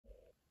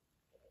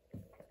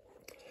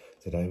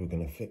Today we're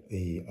going to fit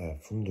the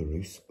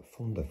Thunderoos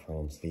Thunder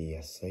fan to the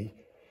ESC.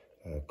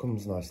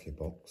 Comes nicely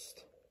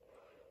boxed,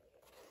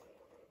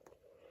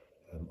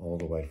 all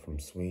the way from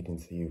Sweden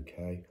to the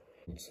UK,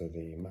 onto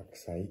the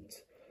Max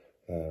 8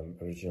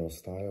 original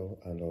style,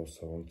 and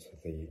also onto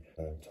the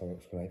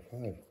Thunderoos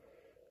 185.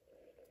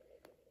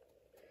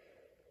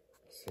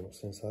 Let's see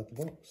what's inside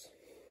the box.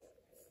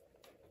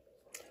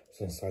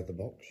 So inside the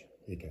box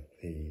you get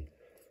the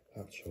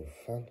actual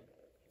fan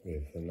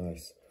with a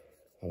nice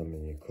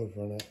aluminium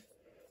cover on it,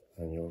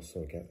 and you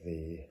also get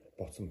the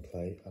bottom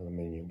plate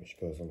aluminium which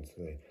goes onto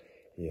the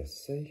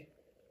ESC.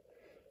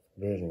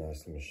 Really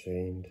nicely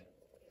machined,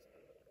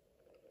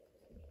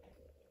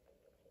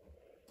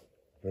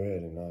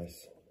 really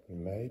nice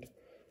made.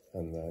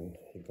 And then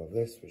you've got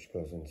this which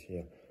goes into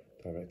your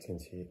direct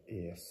into your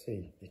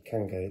ESC. You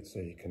can get it so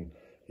you can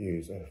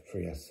use a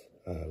 3S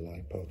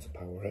LiPo to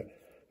power it.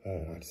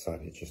 I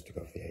decided just to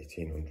go for the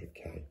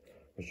 1800K,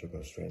 which will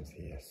go straight into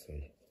the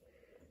ESC.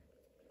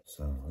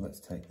 So let's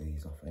take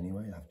these off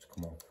anyway, they have to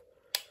come off.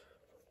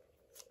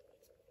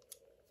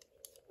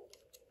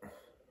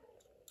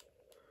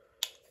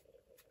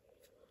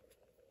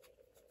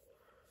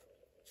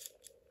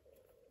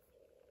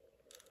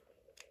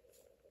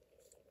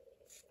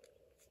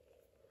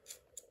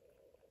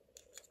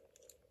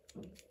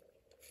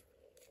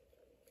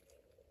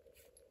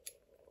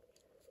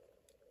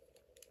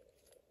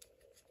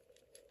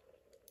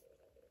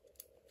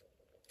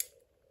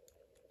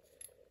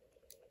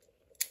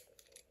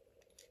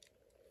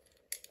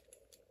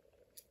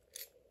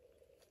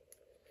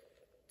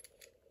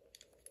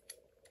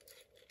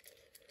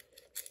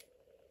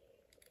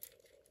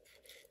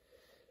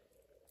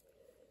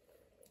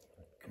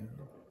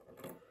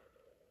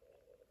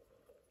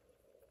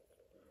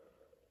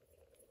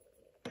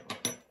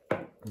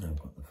 Now I've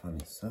got the fan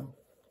itself.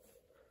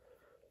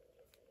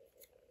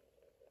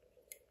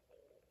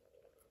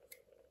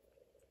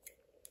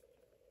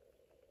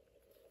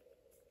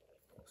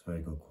 Looks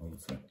very good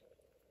quality.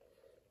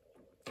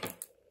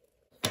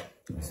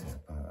 This is the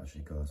part that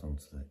actually goes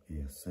onto the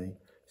ESC. You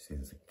see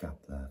there's a gap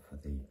there for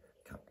the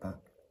cap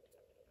back.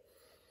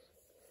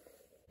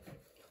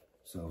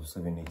 So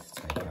obviously we need to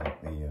take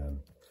out the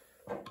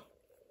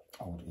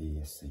old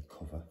ESC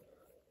cover.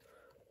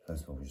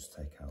 First of all, we just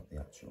take out the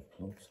actual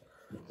plugs.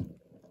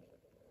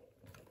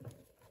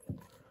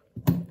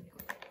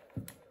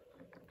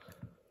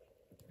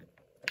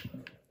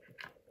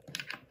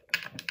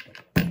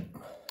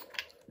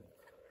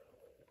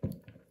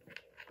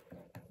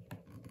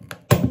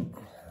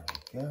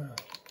 There we go.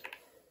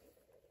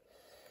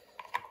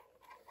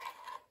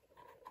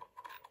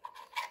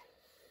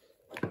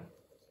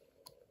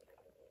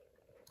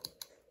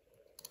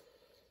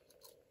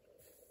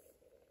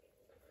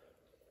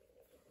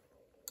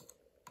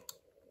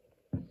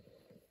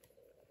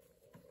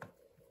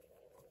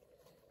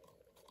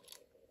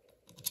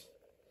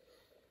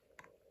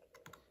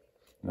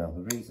 Now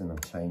the reason I'm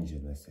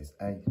changing this is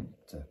A,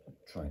 to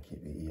try and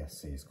keep the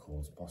ESC as cool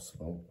as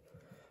possible,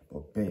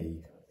 but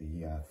B,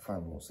 the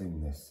fan what's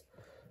in this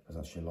has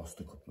actually lost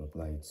a couple of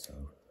blades, so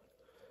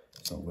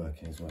it's not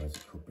working as well as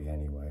it could be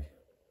anyway.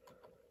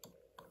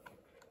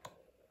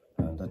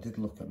 And I did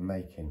look at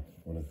making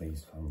one of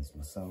these fans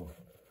myself,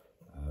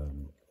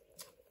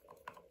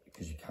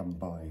 because you can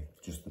buy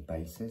just the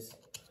bases.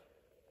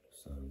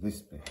 So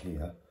this bit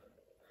here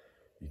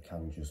you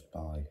can just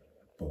buy,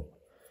 but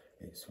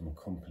it's from a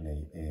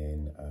company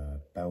in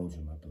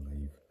Belgium, I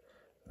believe,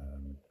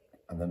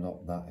 and they're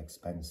not that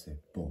expensive,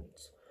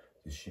 but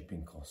the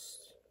shipping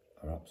costs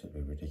are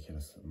absolutely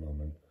ridiculous at the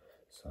moment.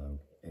 So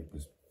it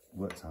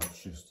worked out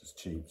just as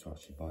cheap to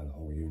actually buy the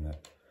whole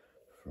unit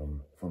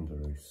from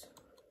Thunderoos,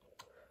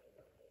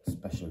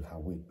 especially with how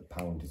weak the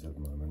pound is at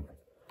the moment.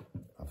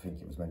 I think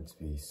it was meant to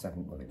be it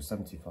was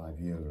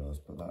 €75,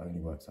 but that only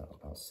works out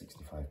about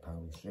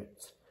 £65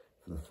 shipped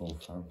for the full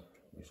fan,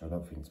 which I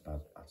don't think is bad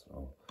at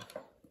all.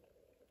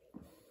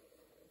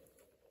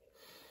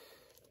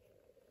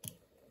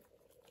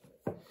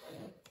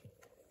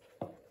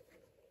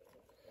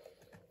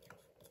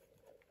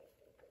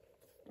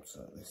 So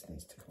this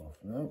needs to come off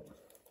now.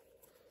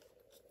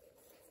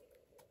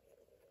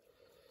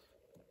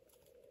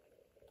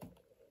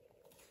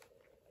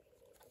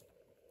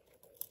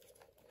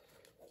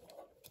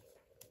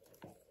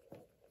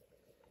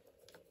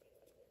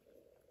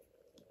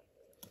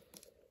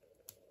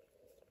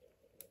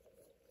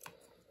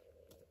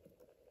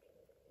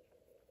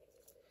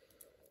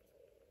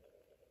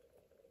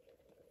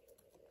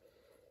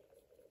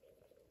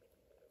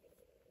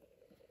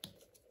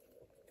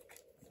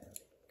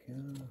 There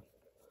we go.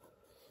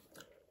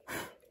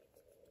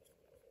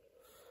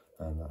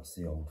 And that's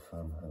the old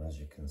fan, and as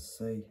you can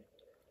see,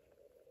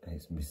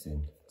 it's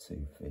missing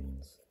two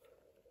fins.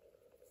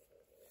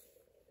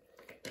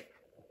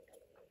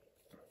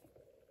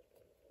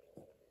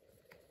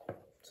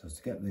 So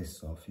to get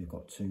this off, you've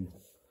got two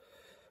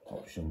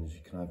options.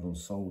 You can either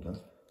unsolder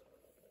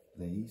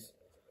these,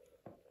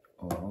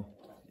 or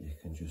you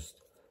can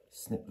just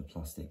snip the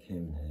plastic here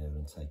and here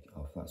and take it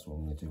off. That's what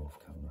I'm going to do off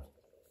camera.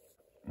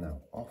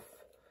 Now off,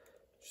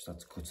 just had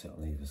to cut it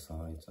on either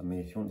side. I mean,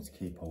 if you wanted to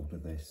keep hold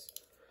of this,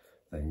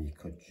 then you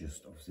could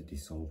just obviously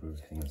desolder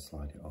everything and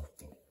slide it off,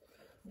 but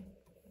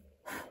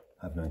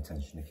I have no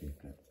intention of keeping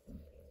it.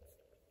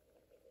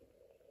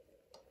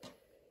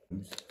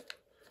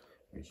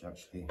 Which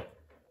actually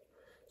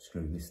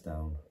screw this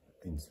down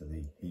into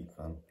the heat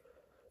fan.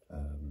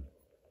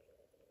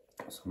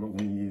 So I'm not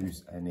going to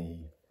use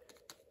any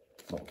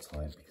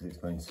Loctite because it's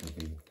going to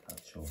the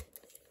actual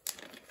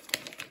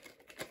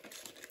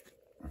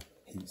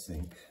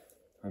heatsink.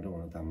 I don't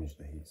want to damage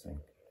the heatsink.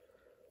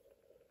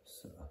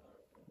 So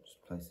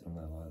just place it on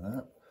there like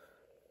that.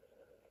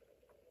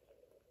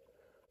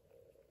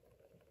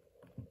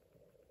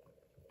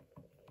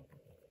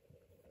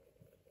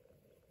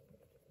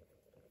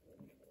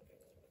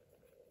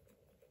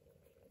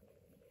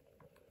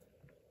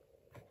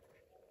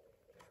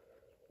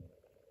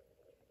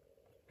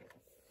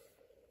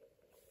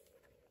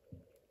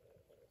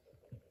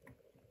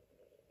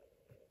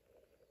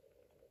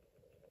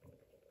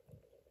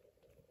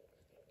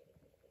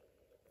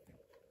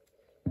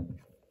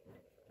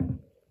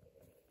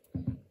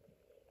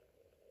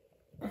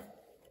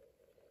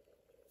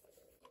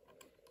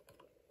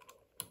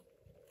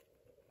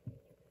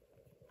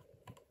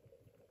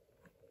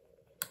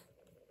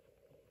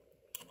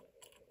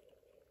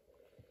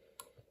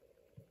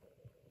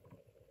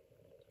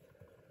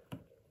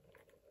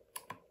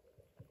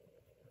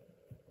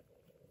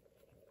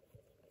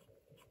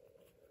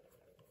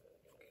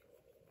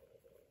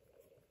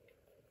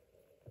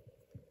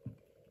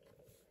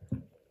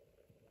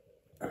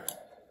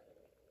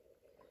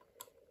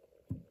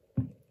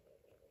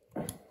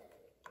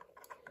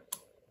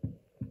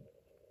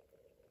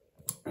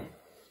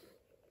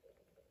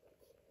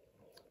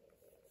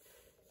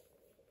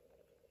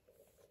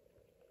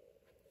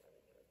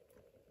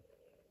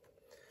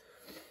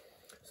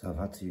 So I've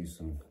had to use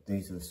some,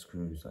 these are the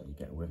screws that you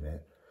get with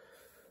it,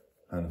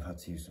 and I've had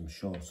to use some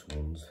shorter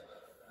ones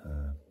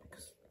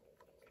because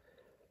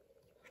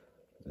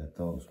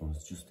those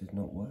ones just did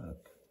not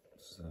work.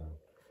 So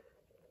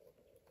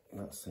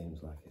that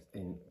seems like it's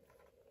in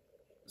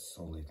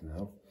solid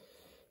now.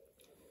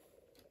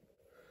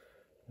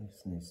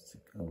 This needs to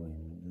go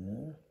in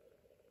there,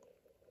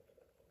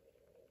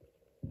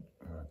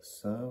 like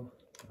so,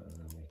 and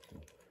then we can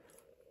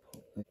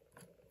pop this.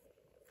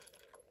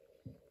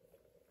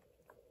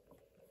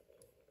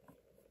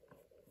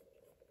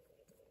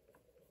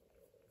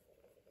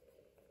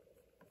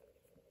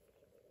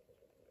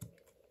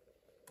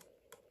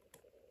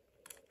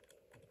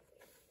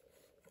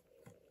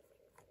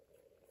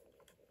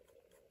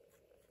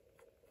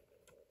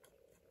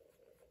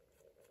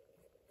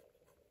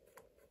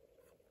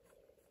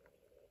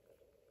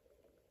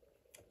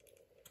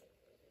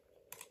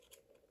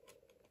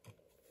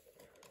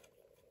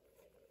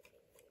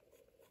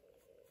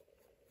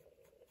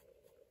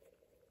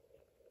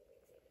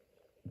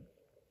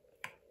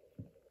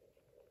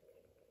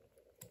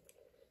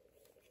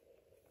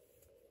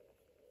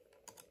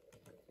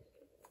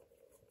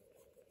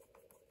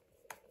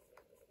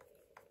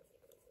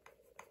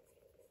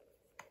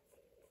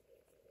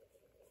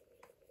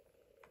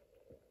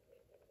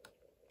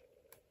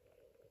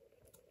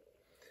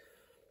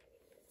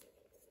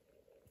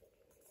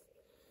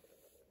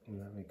 And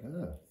there we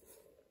go.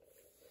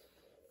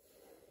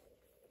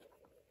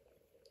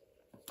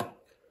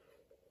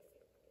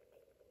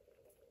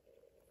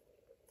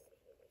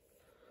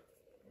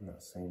 And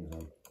that seems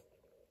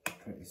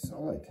pretty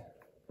solid.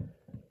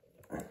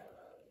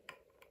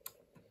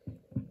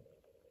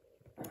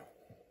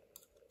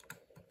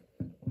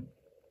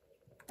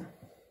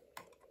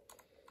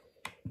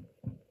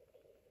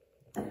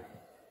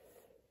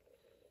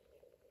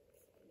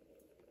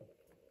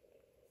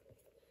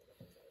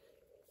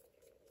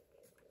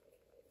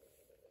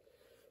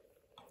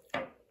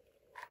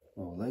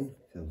 Well then,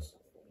 feels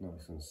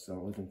nice and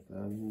solid and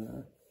firm in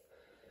there,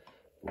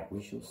 but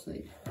we shall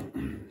see.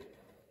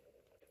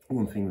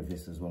 One thing with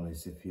this as well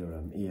is if your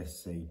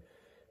ESC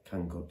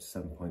can go up to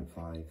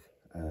 7.5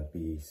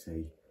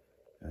 BEC,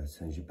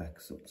 turns your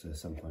becks up to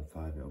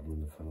 7.5, it'll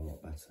run the fan a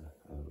lot better,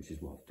 which is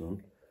what I've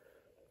done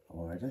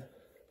already.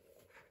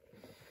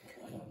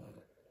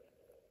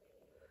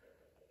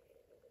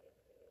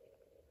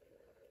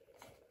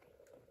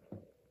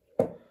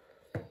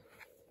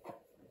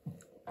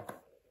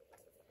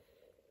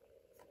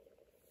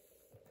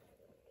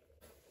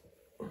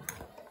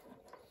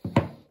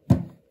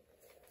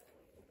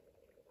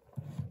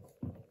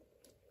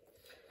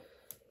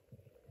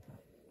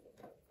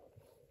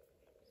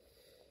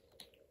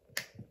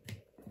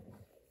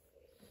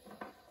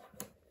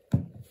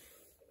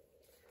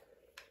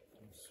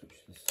 Switch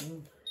this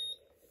on.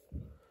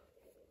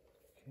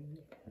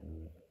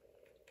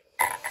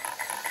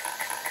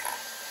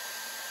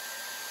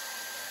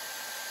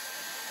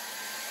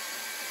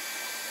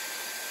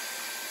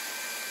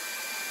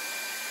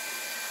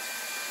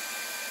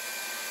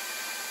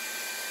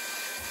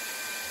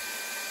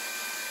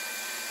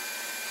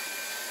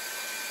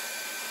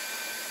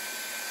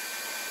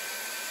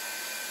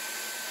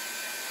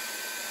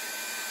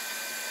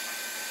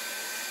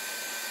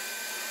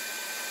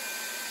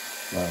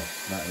 Okay. Well,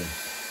 that is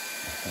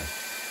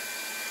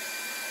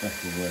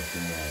definitely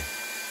working well.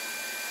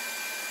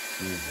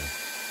 Jesus.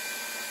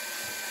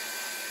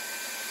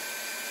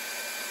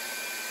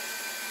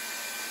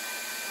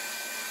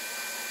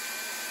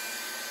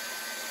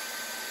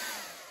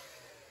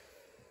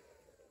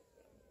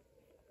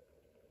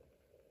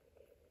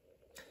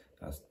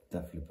 That's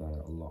definitely blown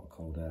out a lot of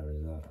cold air,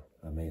 is that?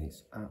 I mean,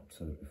 it's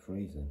absolutely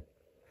freezing.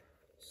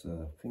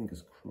 So,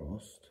 fingers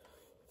crossed,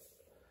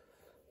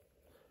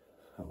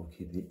 that will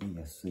keep the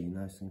ESC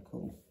nice and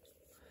cool.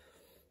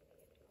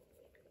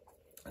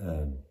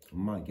 I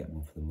might get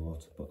one for the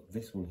motor, but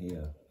this one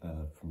here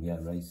from Yeah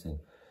Racing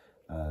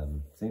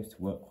seems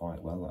to work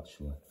quite well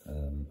actually,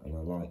 and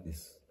I like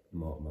this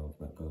motor mount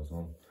that goes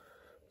on.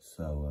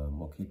 So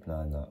we'll keep an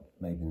eye on that,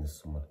 maybe in the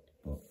summer.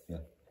 But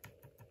yeah,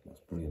 that's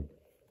brilliant.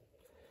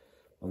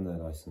 And they're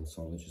nice and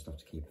solid, just have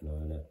to keep an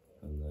eye on it,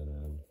 and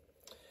then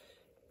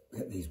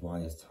get these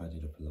wires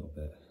tidied up a little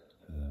bit.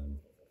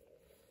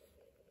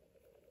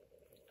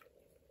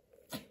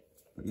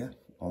 But yeah,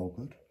 all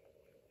good.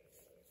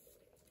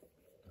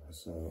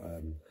 So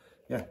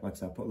yeah, like I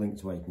said, I'll put a link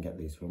to where you can get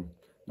these from.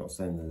 Not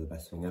saying they're the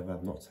best thing ever,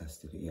 I've not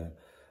tested it yet,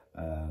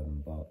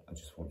 but I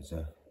just wanted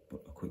to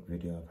put a quick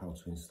video of how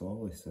to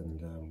install this and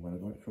where I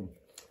got it from.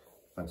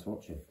 Thanks for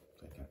watching,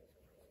 take care.